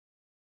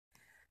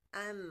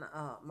I'm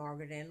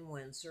Margaret Ann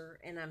Windsor,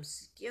 and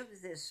give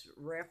this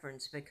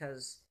reference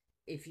because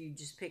if you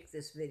just pick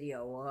this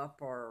video up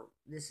or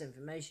this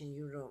information,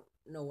 you don't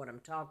know what I'm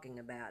talking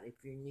about if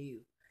you're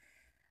new.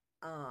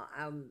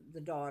 I'm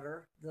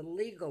the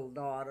legal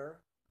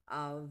daughter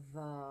of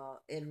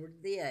Edward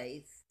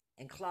VIII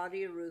and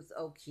Claudia Ruth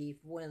O'Keefe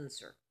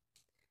Windsor.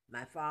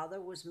 My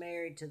father was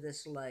married to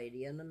this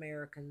lady, an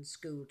American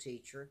school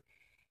teacher,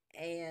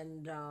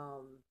 and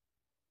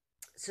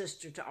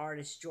sister to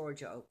artist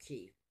Georgia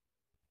O'Keefe.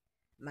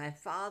 My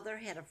father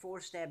had a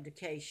forced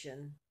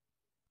abdication.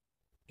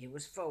 He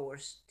was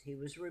forced. He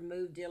was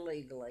removed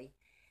illegally.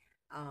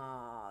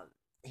 Uh,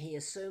 he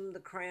assumed the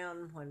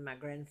crown when my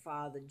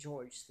grandfather,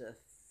 George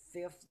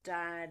V,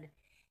 died,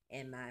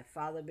 and my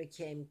father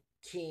became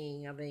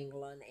King of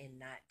England in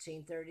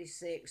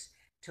 1936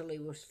 till he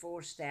was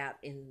forced out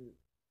in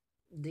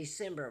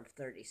December of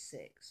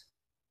 36.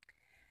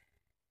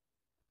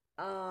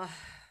 Uh,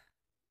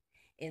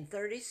 in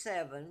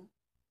 37,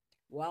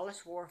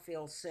 Wallace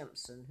Warfield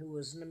Simpson, who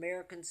was an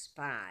American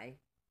spy,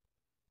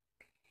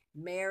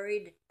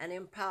 married an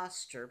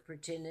impostor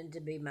pretending to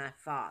be my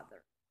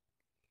father,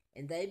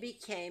 and they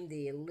became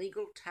the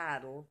illegal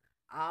title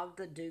of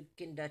the Duke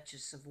and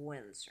Duchess of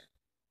Windsor.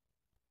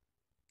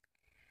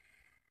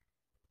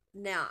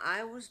 Now,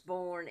 I was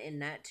born in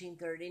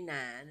 1939,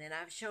 and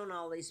I've shown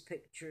all these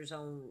pictures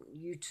on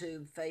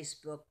YouTube,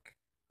 Facebook,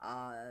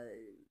 uh,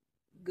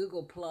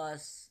 Google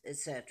Plus,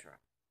 etc.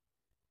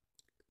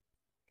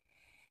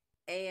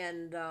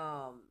 And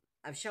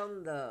I've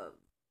shown the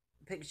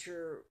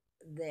picture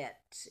that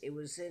it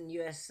was in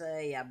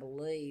USA, I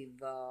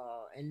believe,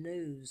 in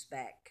news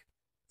back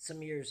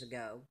some years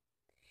ago.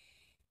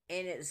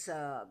 And it's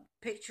a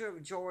picture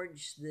of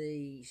George,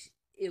 the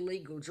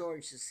illegal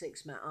George the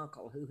Sixth, my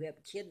uncle, who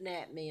helped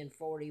kidnap me in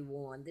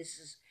 41. This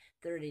is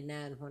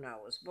 39 when I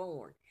was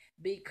born,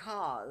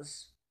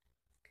 because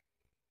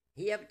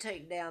he helped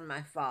take down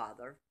my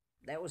father.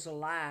 That was a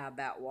lie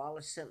about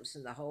Wallace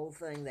Simpson, the whole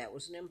thing. That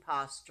was an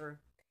imposter.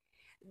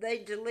 They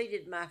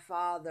deleted my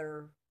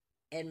father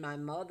and my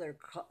mother,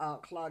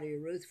 Claudia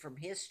Ruth, from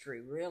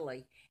history,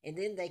 really. And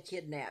then they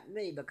kidnapped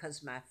me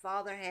because my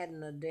father had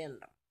an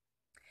addendum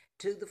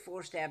to the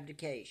forced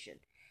abdication.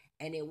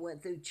 And it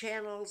went through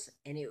channels,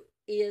 and it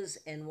is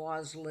and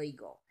was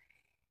legal.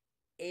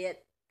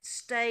 It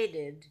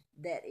stated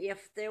that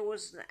if there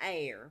was an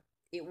heir,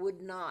 it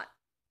would not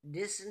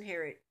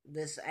disinherit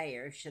this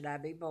heir should I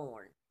be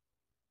born,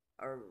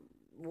 or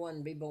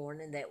one be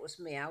born, and that was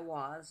me. I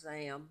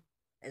am,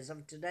 as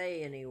of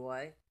today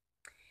anyway.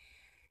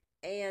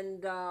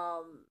 And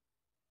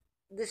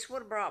this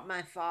would have brought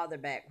my father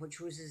back, which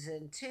was his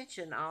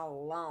intention all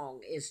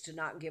along, is to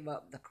not give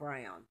up the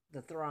crown,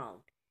 the throne.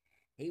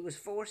 He was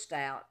forced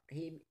out.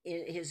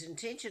 His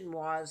intention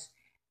was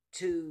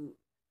to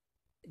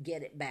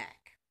get it back.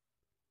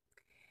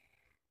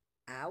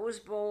 I was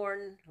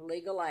born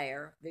legal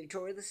heir,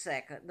 Victoria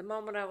II, the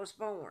moment I was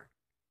born.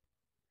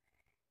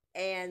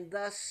 And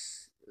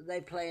thus they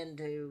planned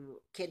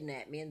to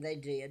kidnap me, and they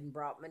did, and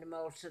brought me to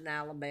Moulton,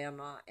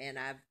 Alabama, and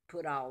I've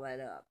put all that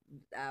up.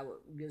 I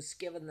was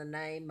given the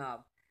name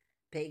of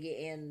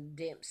Peggy Ann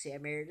Dempsey. I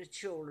married a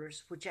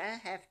Childers, which I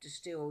have to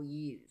still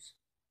use.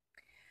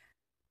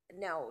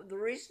 Now, the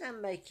reason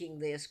I'm making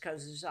this,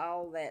 because there's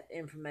all that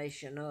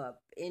information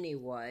up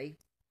anyway.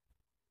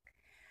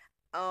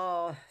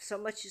 So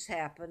much has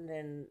happened,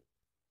 and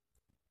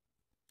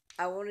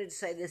I wanted to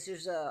say this.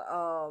 There's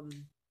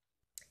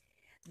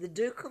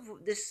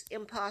this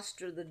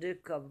imposter, the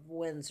Duke of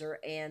Windsor,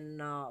 and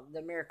the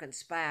American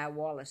spy,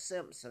 Wallace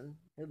Simpson,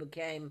 who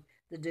became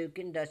the Duke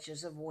and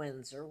Duchess of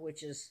Windsor,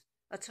 which is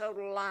a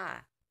total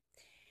lie.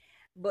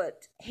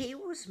 But he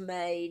was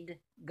made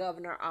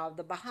governor of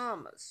the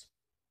Bahamas.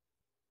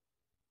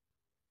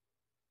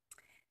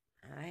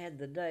 I had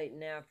the date,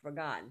 now I've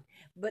forgotten.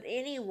 But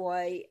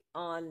anyway,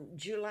 on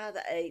July the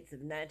 8th of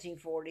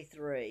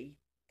 1943,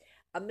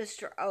 a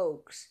Mr.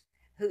 Oakes,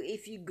 who,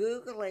 if you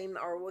Google him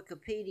or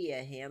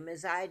Wikipedia him,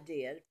 as I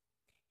did,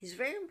 he's a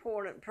very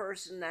important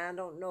person. I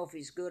don't know if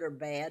he's good or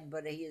bad,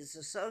 but his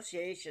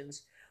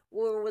associations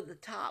were with the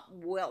top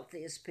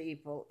wealthiest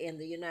people in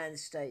the United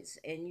States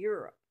and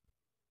Europe,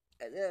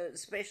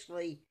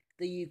 especially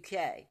the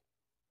UK.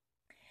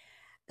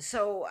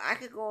 So I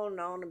could go on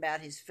and on about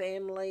his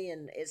family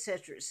and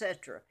etc.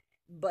 etc.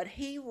 But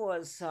it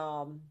was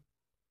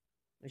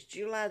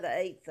July the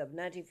 8th of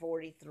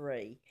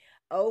 1943.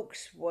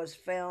 Oakes was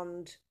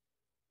found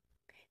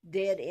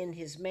dead in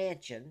his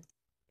mansion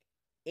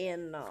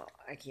in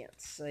I can't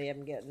see.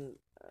 I'm getting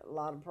a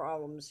lot of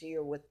problems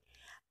here with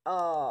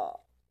uh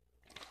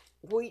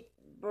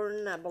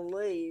Wheatburn, I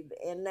believe,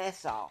 in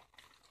Nassau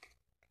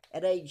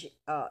at age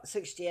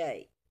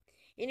 68.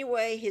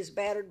 Anyway, his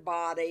battered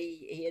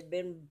body, he had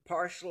been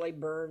partially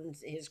burned,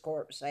 his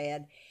corpse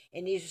had,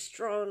 and he's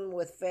strewn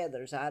with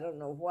feathers. I don't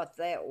know what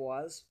that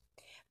was.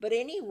 But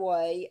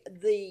anyway,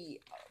 the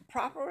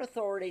proper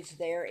authorities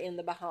there in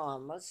the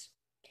Bahamas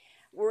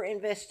were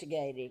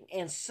investigating,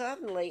 and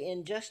suddenly,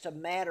 in just a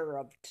matter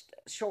of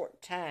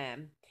short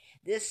time,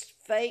 This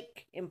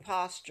fake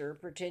imposter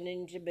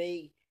pretending to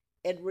be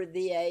Edward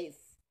VIII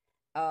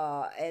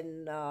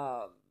and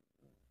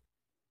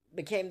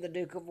became the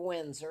Duke of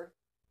Windsor,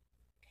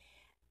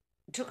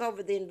 took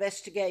over the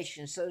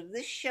investigation. So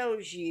this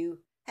shows you,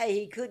 hey,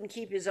 he couldn't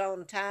keep his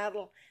own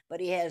title, but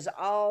he has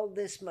all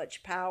this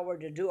much power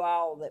to do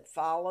all that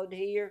followed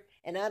here.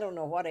 And I don't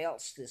know what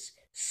else this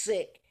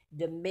sick,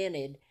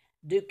 demented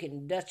Duke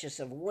and Duchess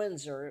of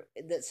Windsor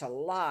that's a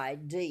lie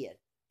did.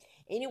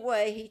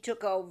 Anyway, he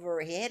took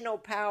over. He had no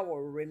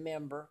power,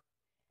 remember.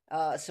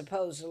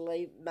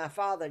 Supposedly, my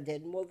father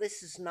didn't. Well,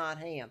 this is not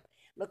him.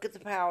 Look at the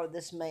power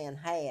this man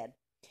had.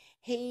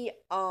 He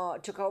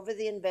took over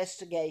the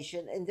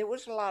investigation, and there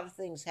was a lot of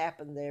things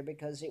happened there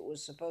because it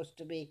was supposed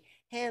to be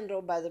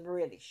handled by the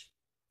British.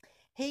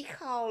 He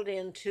called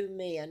in two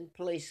men,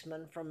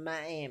 policemen from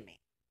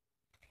Miami,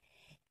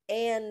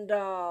 and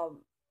well,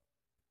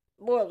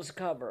 it was a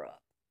cover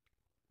up.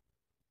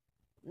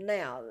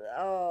 Now,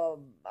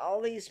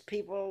 all these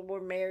people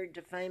were married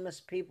to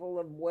famous people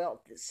of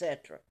wealth,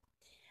 etc.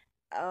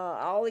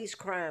 All these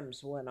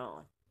crimes went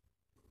on.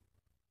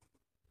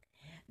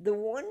 The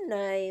one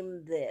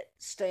name that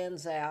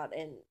stands out,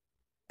 and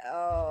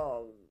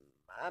uh,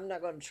 I'm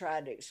not going to try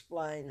to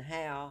explain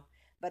how,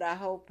 but I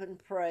hope and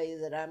pray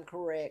that I'm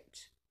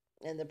correct.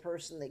 And the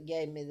person that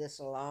gave me this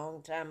a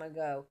long time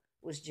ago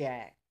was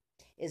Jack.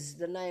 Is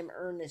the name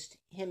Ernest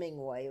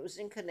Hemingway. It was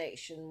in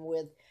connection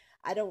with,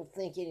 I don't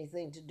think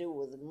anything to do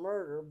with the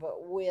murder,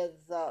 but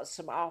with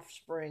some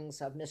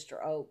offsprings of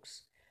Mr.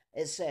 Oakes,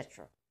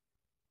 etc.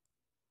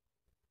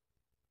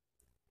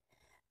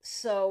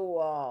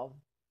 So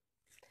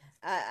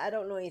I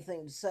don't know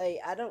anything to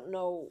say. I don't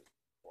know.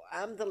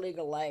 I'm the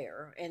legal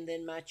heir, and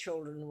then my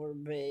children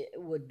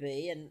would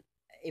be, and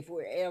if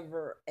we're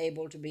ever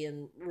able to be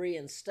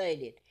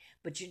reinstated.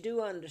 But you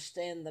do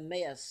understand the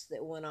mess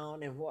that went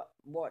on and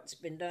what's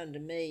been done to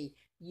me.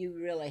 You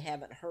really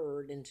haven't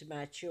heard, and to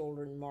my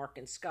children, Mark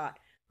and Scott,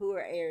 who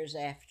are heirs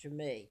after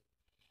me.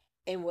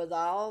 And with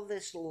all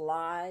this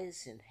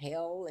lies and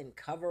hell and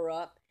cover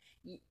up,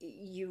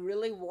 you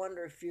really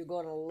wonder if you're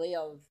going to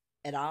live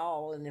at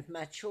all, and if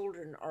my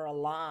children are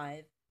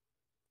alive.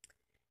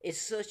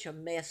 It's such a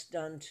mess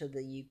done to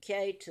the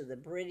UK, to the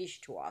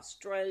British, to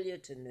Australia,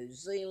 to New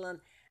Zealand.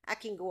 I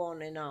can go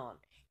on and on.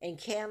 And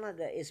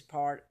Canada is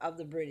part of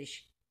the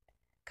British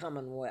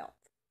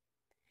Commonwealth.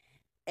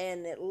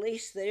 And at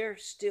least they're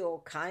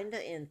still kind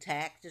of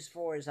intact as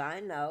far as I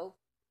know.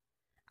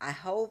 I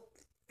hope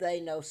they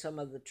know some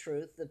of the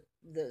truth,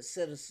 the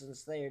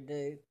citizens there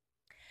do.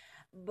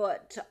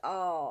 But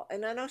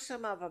and I know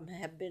some of them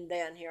have been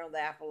down here on the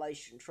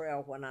Appalachian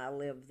Trail when I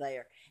lived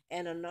there,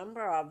 and a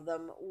number of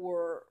them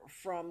were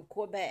from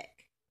Quebec,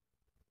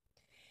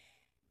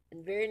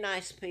 and very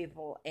nice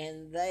people.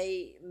 And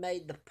they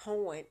made the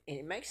point, and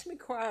it makes me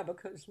cry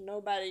because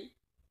nobody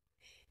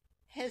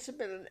has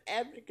been an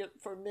advocate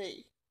for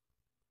me,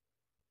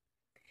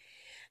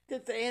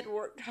 that they had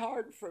worked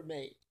hard for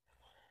me.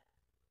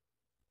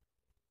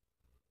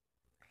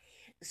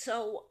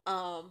 So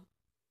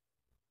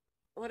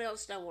what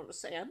else do I want to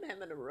say? I'm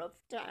having a rough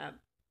time.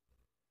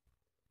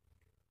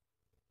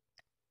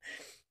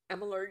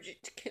 I'm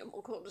allergic to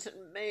chemicals,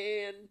 and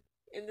man,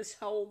 in this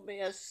whole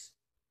mess,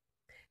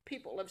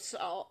 people have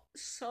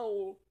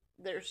sold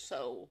their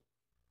soul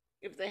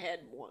if they had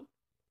one.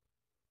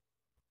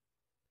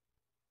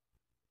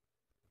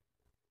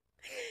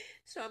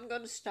 So I'm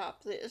going to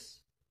stop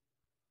this.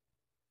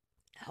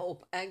 I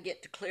hope I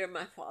get to clear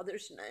my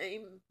father's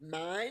name,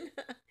 mine.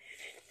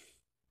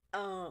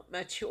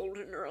 My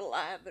children are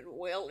alive and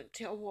well and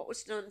tell what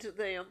was done to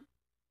them.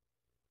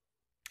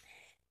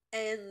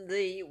 And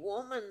the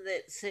woman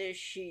that says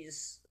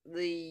she's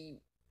the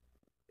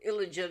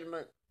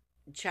illegitimate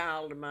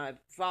child of my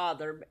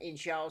father, and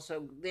she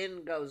also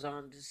then goes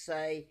on to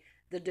say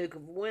the Duke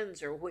of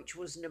Windsor, which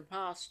was an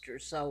impostor.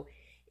 So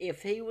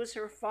if he was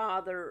her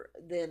father,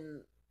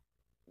 then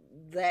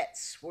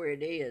that's where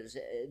it is.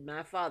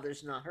 My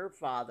father's not her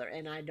father,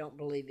 and I don't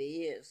believe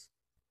he is.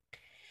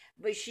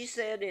 But she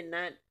said in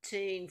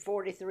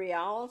 1943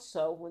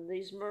 also, when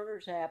these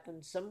murders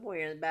happened,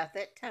 somewhere about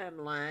that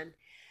timeline,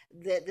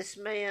 that this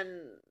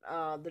man,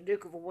 the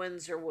Duke of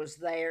Windsor, was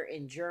there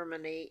in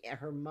Germany, and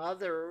her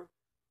mother,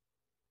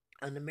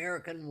 an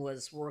American,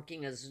 was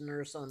working as a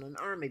nurse on an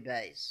army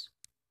base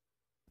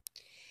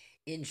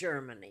in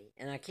Germany.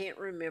 And I can't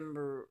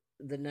remember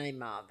the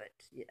name of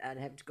it. I'd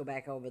have to go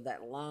back over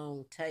that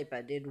long tape.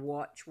 I did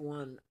watch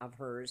one of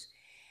hers,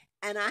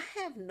 and I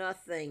have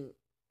nothing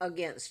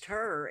against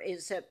her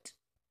except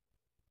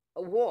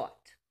what?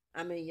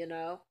 I mean,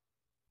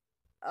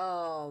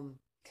 um,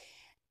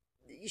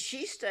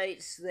 she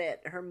states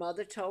that her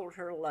mother told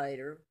her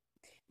later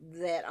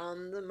that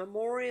on the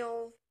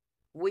Memorial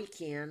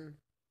Weekend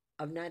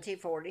of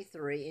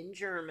 1943 in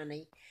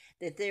Germany,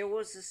 that there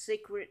was a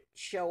secret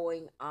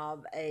showing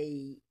of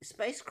a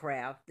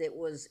spacecraft that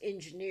was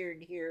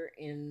engineered here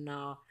in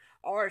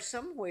or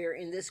somewhere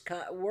in this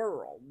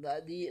world,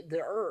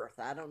 the Earth.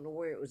 I don't know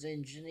where it was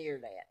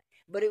engineered at,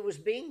 but it was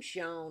being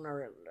shown,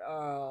 or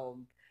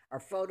or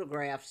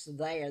photographs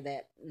there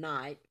that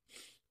night.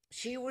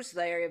 She was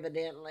there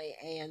evidently,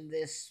 and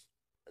this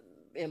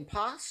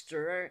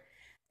imposter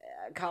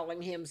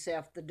calling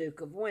himself the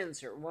Duke of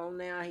Windsor. Well,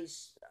 now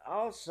he's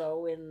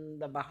also in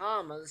the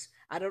Bahamas.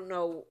 I don't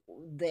know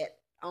that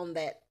on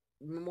that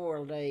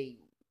Memorial Day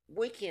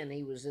weekend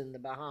he was in the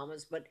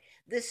Bahamas, but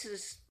this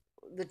is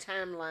the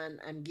timeline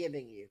I'm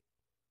giving you.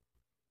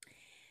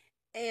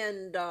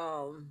 And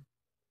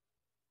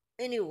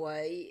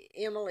anyway,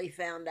 Emily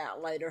found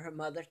out later, her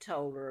mother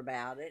told her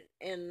about it,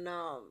 and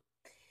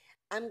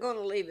I'm going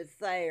to leave it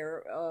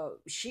there.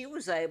 She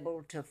was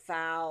able to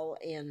file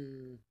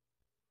in,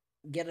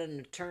 get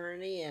an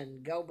attorney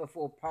and go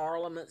before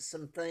Parliament,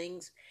 some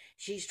things.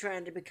 She's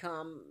trying to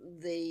become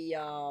the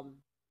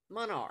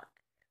monarch.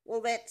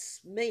 Well,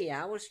 that's me.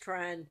 I was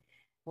trying,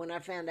 when I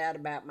found out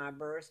about my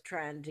birth,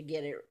 trying to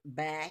get it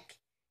back,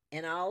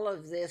 and all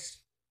of this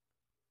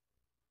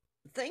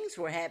things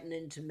were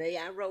happening to me.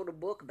 I wrote a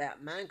book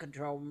about mind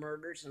control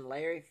murders, and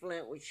Larry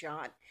Flint was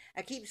shot.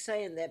 I keep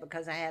saying that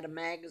because I had a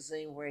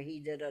magazine where he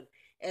did an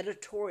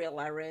editorial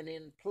I ran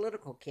in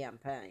political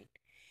campaign,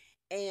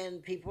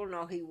 and people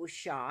know he was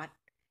shot.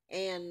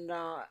 And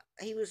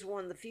he was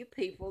one of the few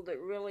people that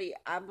really,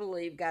 I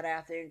believe, got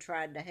out there and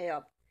tried to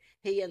help.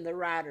 He and the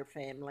Ryder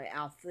family,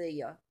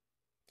 Althea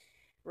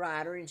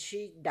Ryder, and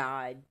she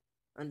died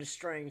under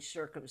strange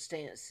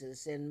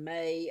circumstances in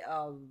May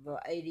of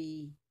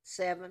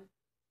 87.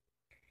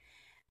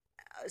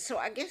 So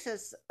I guess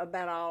that's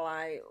about all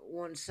I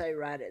want to say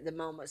right at the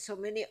moment. So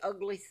many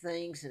ugly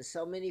things, and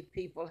so many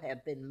people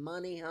have been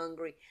money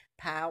hungry,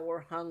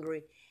 power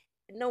hungry.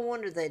 No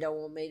wonder they don't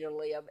want me to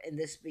live and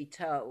this be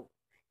told.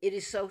 It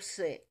is so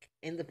sick,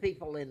 and the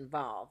people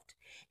involved.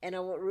 And I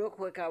want real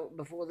quick,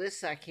 before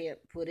this, I can't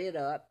put it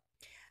up.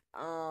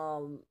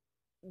 Um,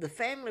 the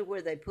family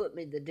where they put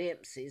me, the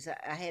Dempseys,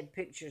 I had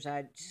pictures.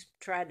 I just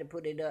tried to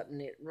put it up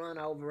and it run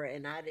over,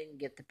 and I didn't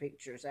get the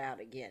pictures out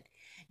again.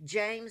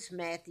 James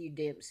Matthew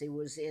Dempsey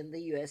was in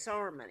the U.S.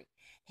 Army.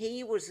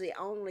 He was the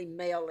only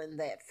male in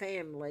that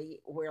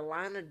family where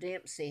Lina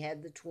Dempsey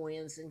had the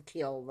twins and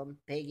killed them,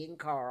 Peggy and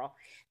Carl.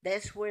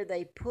 That's where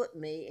they put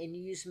me and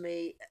used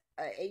me,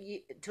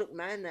 took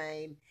my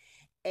name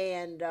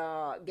and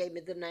gave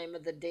me the name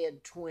of the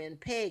dead twin,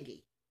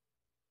 Peggy.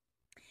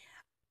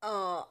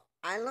 Uh,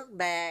 I look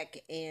back,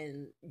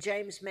 and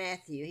James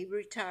Matthew, he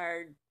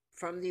retired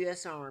from the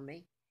U.S.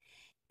 Army,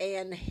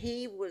 and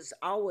he was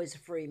always a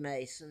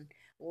Freemason.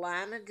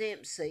 Lina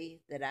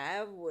Dempsey, that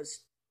I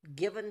was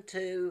given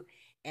to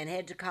and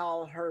had to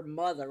call her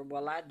mother.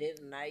 Well, I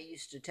didn't. I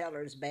used to tell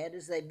her, as bad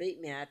as they beat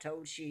me,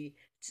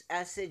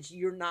 I said,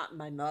 "You're not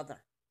my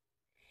mother."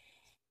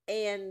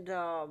 And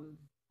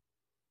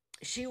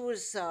she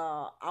was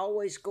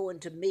always going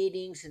to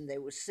meetings, and they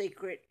were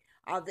secret,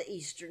 of the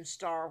Eastern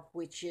Star,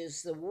 which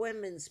is the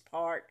women's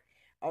part,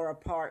 or a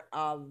part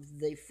of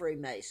the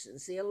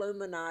Freemasons, the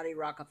Illuminati,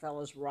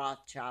 Rockefellers,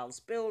 Rothschilds,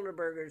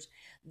 Bilderbergers,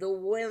 the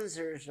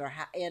Windsors are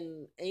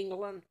in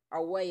England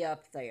are way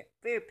up there.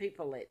 Very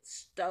people that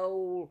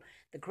stole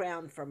the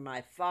crown from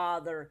my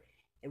father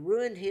and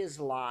ruined his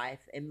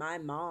life, and my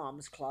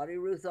mom's, Claudia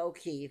Ruth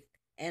O'Keefe,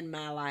 and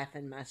my life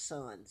and my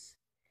son's.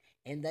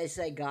 And they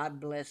say, God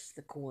bless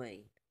the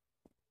Queen.